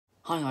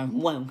Hi guys,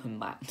 welcome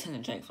back to the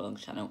Jake Vlog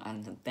channel,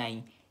 and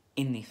today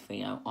in this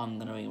video I'm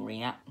going to be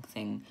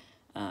reacting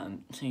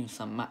to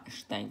some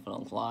match day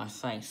vlogs. Well, I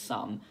say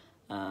some,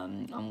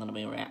 I'm going to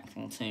be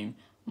reacting to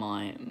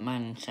my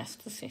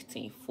Manchester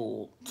City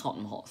 4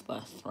 Tottenham Hotspur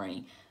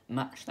 3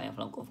 match day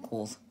vlog. Of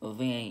course,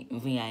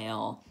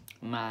 VAR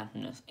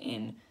madness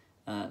in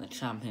the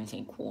Champions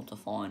League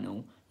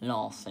quarter-final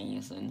last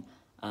season,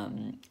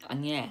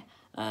 and yeah,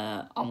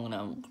 I'm going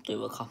to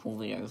do a couple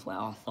videos where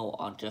I thought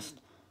I'd just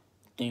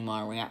do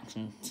my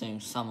reaction to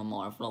some of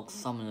my vlogs,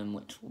 some of them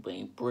which will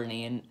be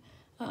brilliant,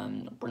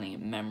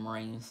 brilliant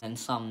memories, and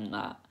some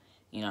that,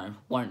 you know,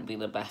 won't be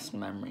the best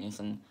memories,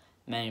 and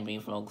maybe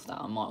vlogs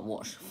that I might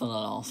watch for the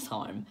last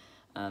time.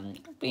 But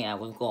yeah,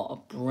 we've got a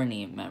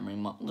brilliant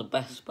memory, the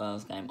best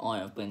Spurs game I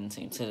have been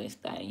to this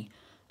day.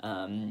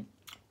 So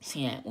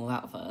yeah,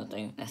 without further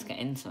ado, let's get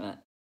into it.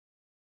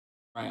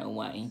 Right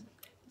away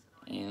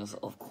is,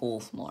 of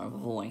course, my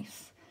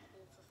voice.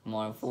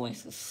 My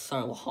voice is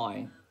so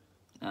high.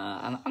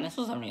 And this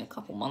was only a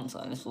couple months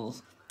ago. This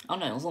was, oh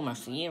no, it was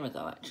almost a year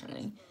ago,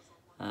 actually.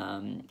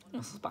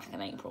 This was back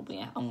in April, but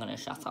yeah, I'm going to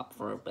shut up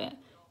for a bit,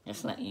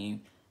 just let you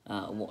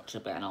watch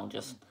a bit, and I'll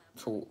just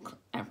talk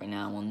every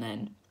now and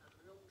then.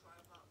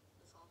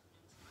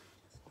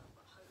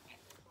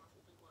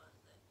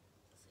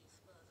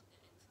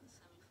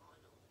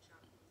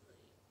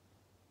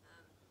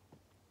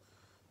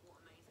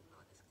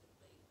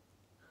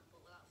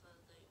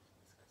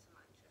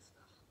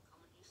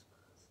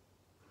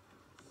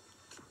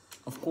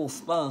 Of course,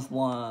 Spurs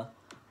were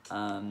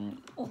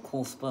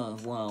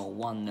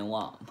 1-0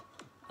 up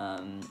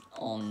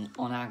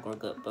on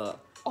aggregate, but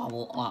I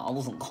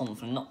wasn't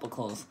confident, not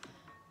because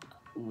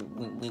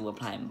we were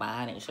playing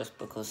bad, it's just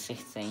because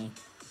City,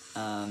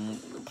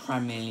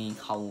 Premier League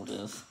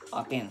holders,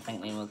 I didn't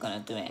think we were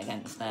going to do it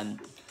against them.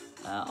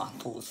 I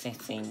thought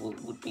City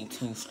would be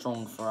too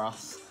strong for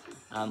us.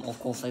 Of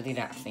course, they did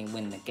actually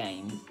win the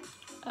game.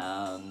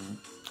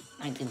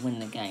 They did win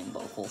the game,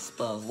 but of course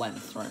Spurs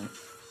went through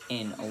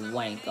in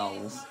away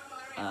goals,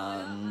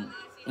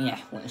 yeah,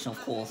 which of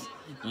course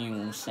you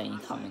will see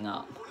coming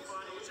up.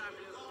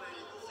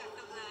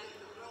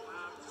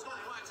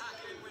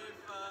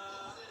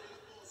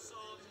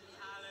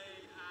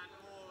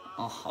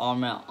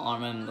 Oh, I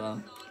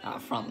remember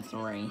that front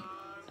three,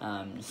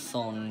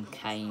 Son,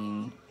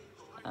 Kane,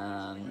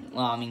 well,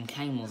 I mean,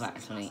 Kane was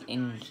actually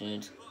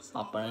injured,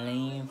 I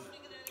believe.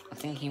 I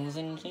think he was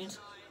injured.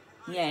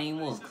 Yeah, he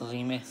was, because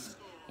he missed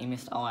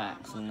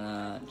Ajax in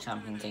the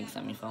Champions League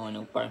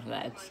semi-final, both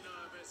legs.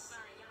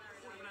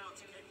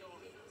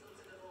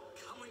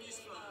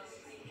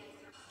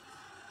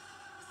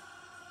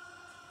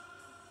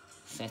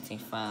 City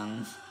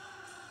fans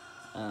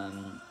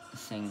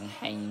sing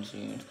Hey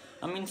Jude.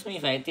 I mean, to be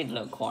fair, it did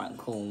look quite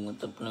cool with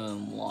the blue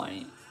and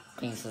white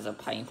pieces of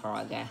paper,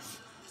 I guess.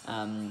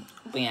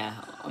 But yeah,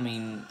 I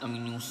mean,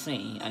 you'll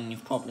see, and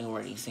you've probably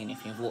already seen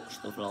if you've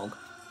watched the vlog,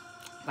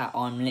 that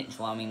I'm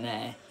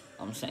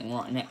sitting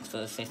right next to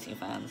the City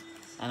fans,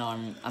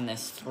 and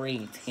there's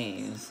 3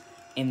 tiers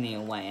in the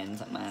away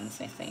ends at Man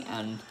City,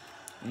 and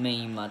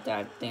me, my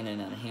dad, Dylan,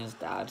 and his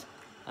dad,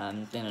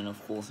 Dylan,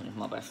 of course, is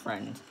my best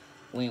friend.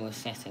 We were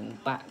sitting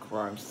back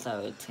row,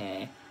 3rd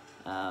tier.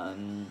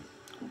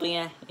 But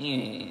yeah,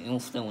 it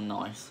was still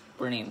nice,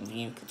 brilliant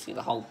view. You could see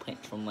the whole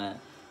pitch from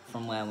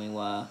where we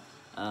were.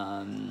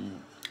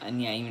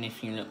 And yeah, even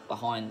if you look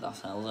behind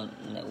us, there was a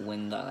little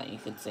window that you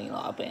could see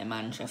like a bit of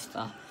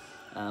Manchester,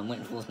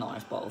 which was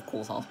nice. But of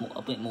course, I was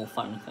a bit more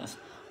focused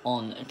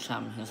on a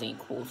Champions League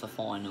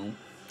quarter-final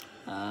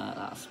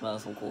that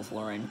Spurs, of course,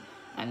 were in.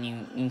 And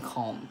you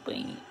can't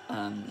be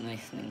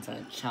listening to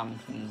the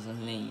Champions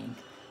League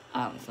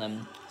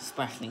anthem,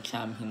 especially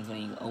Champions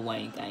League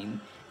away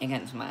game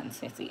against Man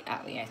City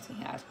at the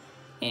Etihad.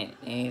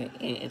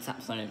 It's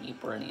absolutely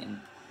brilliant.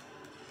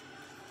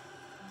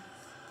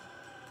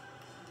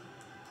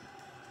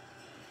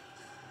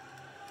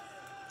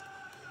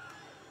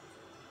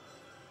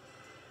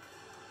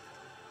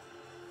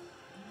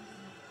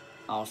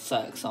 I was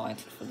so excited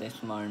for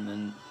this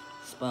moment.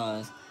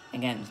 Spurs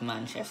against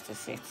Manchester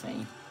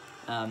City.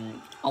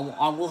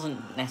 I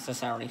wasn't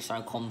necessarily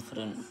so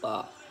confident,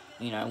 but,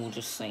 you know, we'll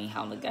just see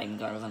how the game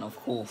goes. And of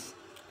course,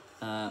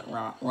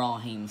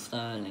 Raheem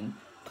Sterling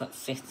put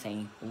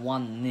City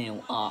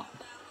 1-0 up.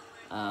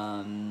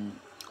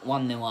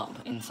 1-0 up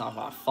inside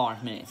like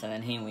 5 minutes, and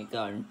then here we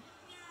go.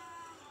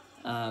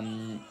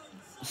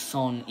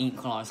 Son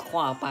equalised,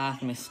 quite a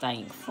bad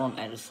mistake from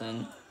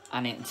Edison,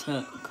 and it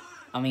took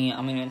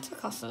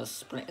us a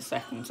split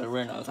second to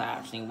realise I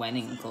actually went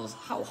in because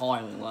how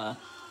high we were.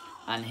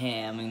 And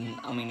here, I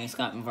mean, it's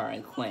going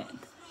very quick.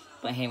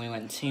 But here we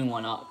went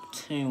 2-1 up,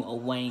 2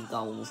 away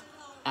goals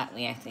at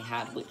the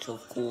Etihad, which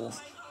of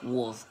course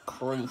was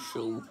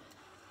crucial.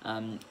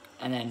 And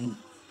then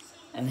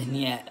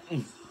yeah,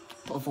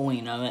 before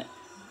you know it,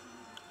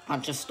 I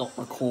just stopped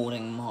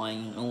recording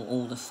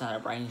all the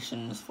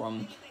celebrations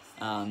from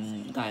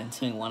going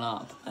 2-1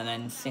 up, and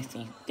then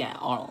City get,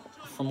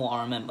 from what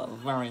I remember, a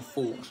very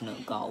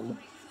fortunate goal,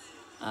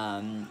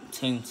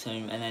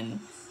 2-2, and then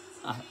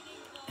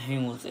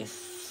who was this?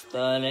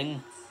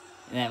 Sterling.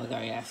 There we go,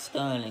 yeah,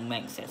 Sterling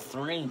makes it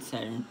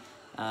 3-2.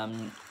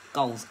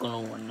 Goals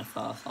galore in the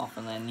first half,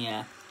 and then,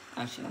 yeah,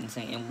 as you can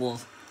see, it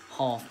was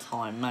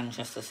half-time.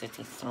 Manchester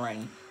City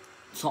 3,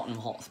 Tottenham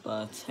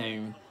Hotspur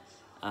 2.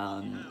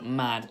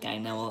 Mad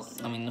game.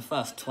 The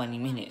first 20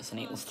 minutes, and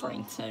it was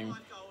 3-2.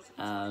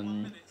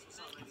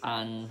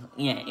 And,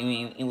 yeah,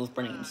 it was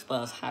brilliant.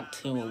 Spurs had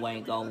 2 away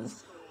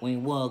goals. We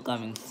were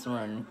going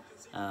through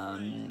at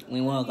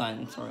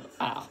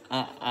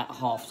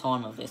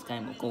half-time of this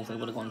game. Of course, we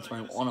would have gone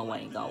through on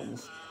away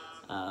goals.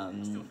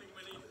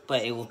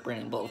 But it was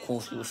brilliant. But, of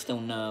course, we were still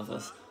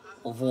nervous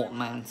of what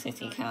Man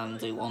City can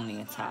do on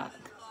the attack.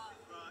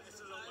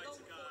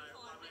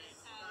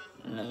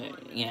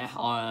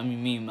 Yeah,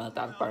 me and my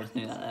dad both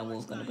knew that there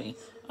was going to be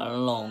a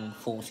long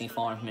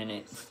 45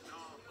 minutes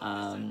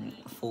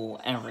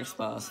for every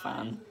Spurs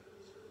fan.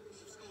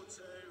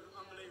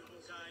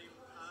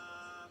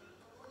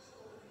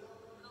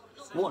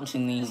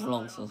 Watching these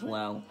vlogs as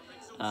well,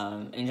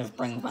 it just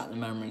brings back the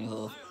memories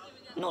of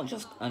not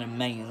just an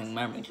amazing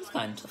memory, just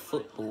going to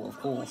football, of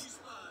course.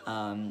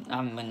 I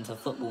haven't been to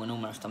football in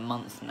almost a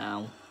month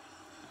now.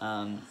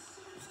 And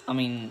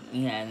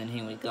then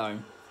here we go.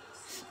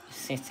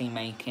 City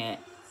make it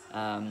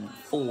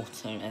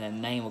 4-2, and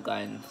then they were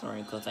going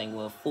through because they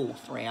were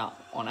 4-3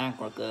 up on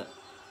aggregate.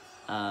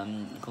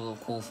 Because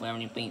of course we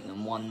only beat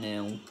them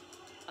 1-0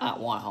 at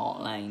White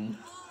Hart Lane.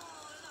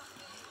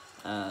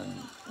 And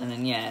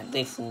then yeah,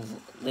 this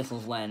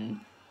was when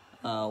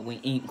we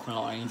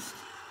equalised.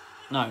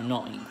 No,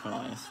 not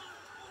equalised.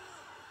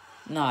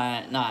 No,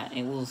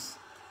 it was.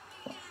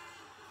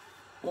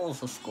 What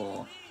was the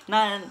score?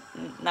 No,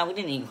 we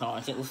didn't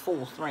equalise. It was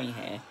 4-3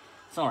 here.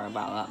 Sorry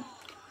about that.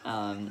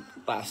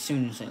 But as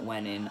soon as it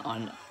went in,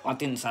 I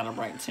didn't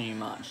celebrate too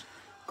much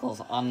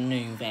because I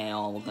knew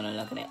VAR were going to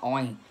look at it.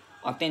 I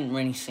didn't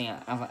really see it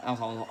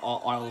as I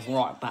was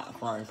right back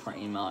row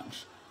pretty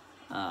much.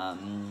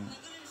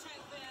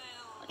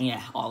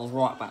 Yeah, I was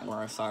right back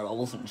row, so I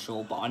wasn't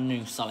sure, but I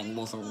knew something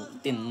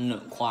didn't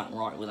look quite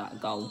right with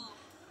that goal.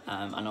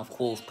 And of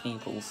course,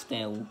 people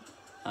still,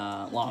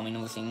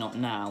 obviously not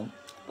now,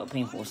 but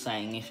people were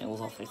saying if it was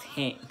off his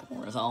hip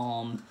or his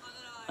arm.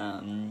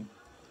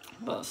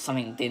 But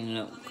something didn't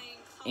look.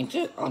 It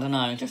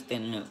just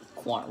didn't look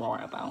quite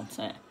right about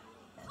it.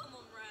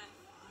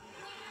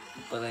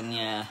 But then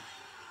yeah,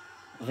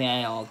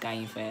 VAR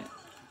gave it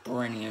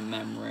brilliant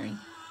memory,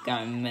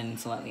 going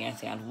mental at the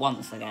Etihad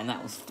once again.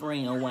 That was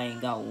 3 away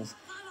goals.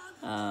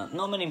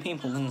 Not many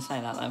people can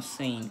say that they've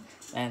seen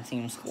their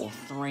team score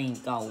 3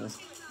 goals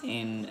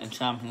in a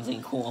Champions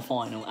League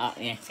quarter-final at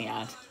the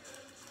Etihad.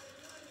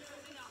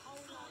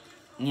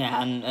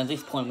 Yeah, and at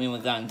this point we were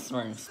going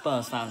through.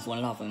 Spurs fans were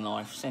loving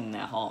life, singing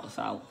their hearts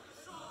out.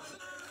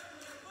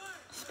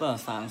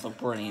 Spurs fans were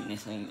brilliant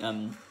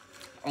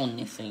on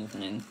this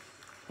evening.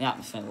 The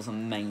atmosphere was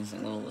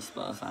amazing with all the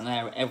Spurs fans.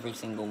 Every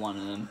single one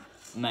of them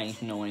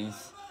made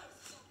noise.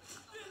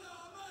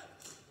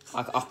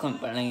 I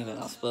couldn't believe it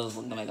that Spurs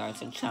were going to go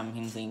to the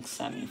Champions League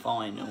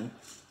semi-final.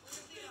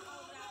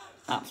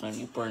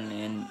 Absolutely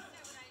brilliant.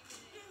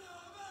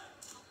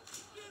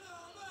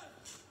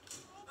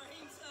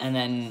 And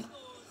then,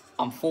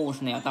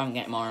 unfortunately, I don't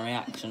get my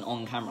reaction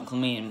on camera because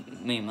me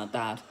and my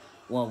dad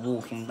were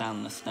walking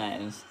down the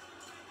stairs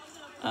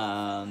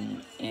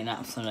in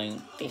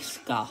absolute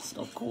disgust,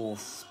 of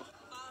course.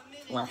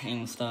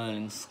 Raheem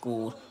Sterling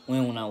scored. We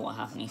all know what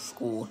happened. He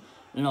scored.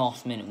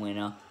 Last-minute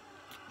winner.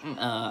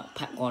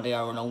 Pep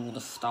Guardiola and all the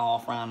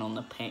staff ran on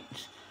the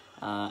pitch.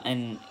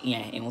 And,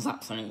 yeah, it was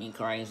absolutely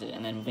crazy.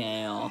 And then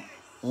VAR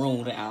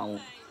ruled it out.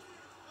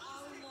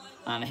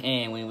 And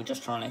here we were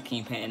just trying to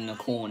keep it in the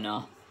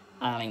corner.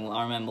 Ali,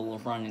 I remember,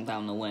 was running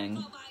down the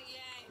wing.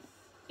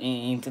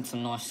 He did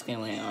some nice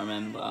skill here, I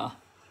remember.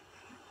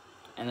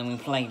 And then we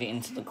played it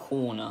into the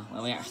corner,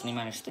 where we actually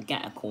managed to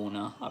get a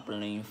corner, I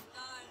believe.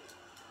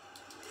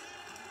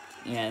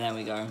 Yeah, there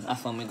we go.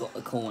 That's when we got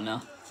the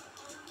corner.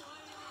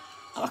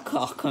 I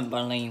couldn't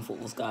believe what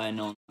was going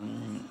on.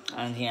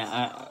 And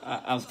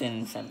yeah, as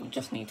Dylan said, we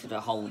just needed to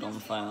hold on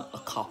for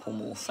a couple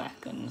more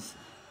seconds.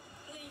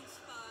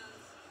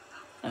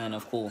 And then,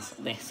 of course,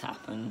 this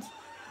happened.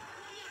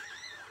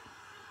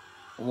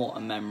 What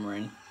a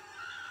memory.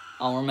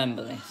 I'll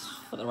remember this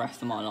for the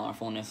rest of my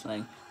life,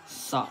 honestly.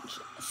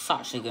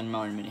 Such a good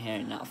moment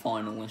hearing that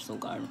final whistle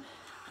go.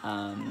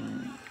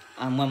 And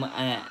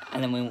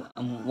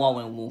while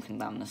we were walking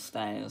down the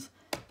stairs,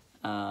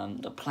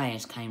 the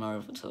players came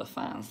over to the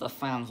fans. The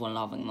fans were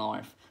loving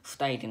life.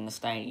 Stayed in the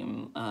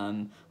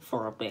stadium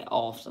for a bit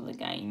after the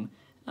game.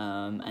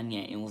 And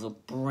yeah, it was a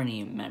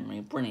brilliant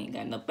memory, brilliant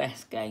game. The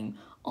best game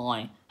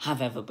I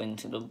have ever been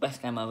to, the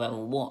best game I've ever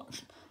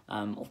watched.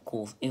 Of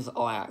course, is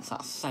Ajax,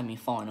 that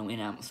semi-final in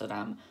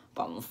Amsterdam.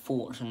 But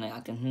unfortunately,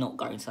 I did not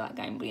go to that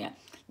game. But yeah,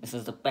 this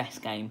is the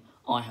best game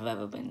I have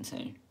ever been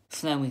to.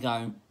 So there we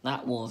go.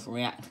 That was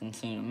reacting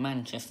to the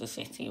Manchester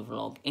City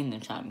vlog in the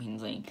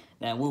Champions League.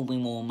 There will be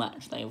more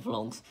matchday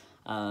vlogs.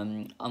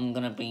 I'm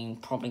going to be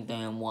probably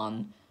doing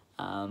one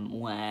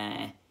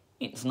where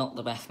it's not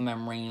the best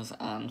memories,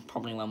 and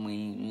probably when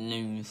we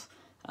lose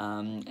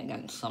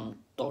against some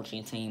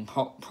dodgy team,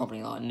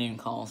 probably like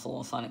Newcastle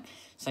or something.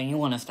 So you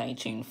want to stay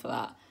tuned for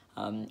that.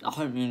 I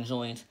hope you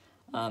enjoyed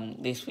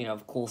this video.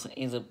 Of course, it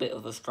is a bit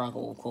of a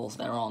struggle. Of course,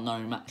 there are no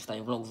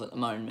matchday vlogs at the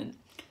moment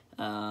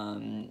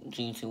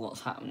due to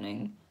what's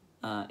happening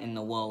in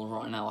the world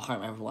right now. I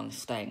hope everyone's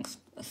staying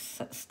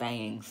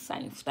safe,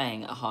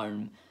 staying at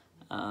home.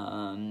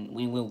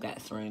 We will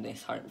get through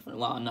this, hopefully.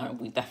 Well, no,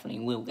 we definitely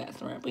will get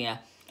through it. But yeah,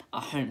 I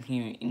hope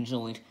you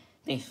enjoyed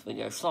this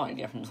video. Slightly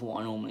different to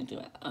what I normally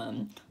do.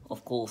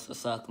 Of course, the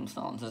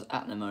circumstances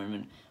at the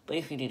moment. But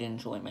if you did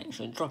enjoy, make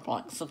sure to drop a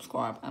like,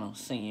 subscribe, and I'll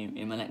see you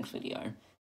in my next video.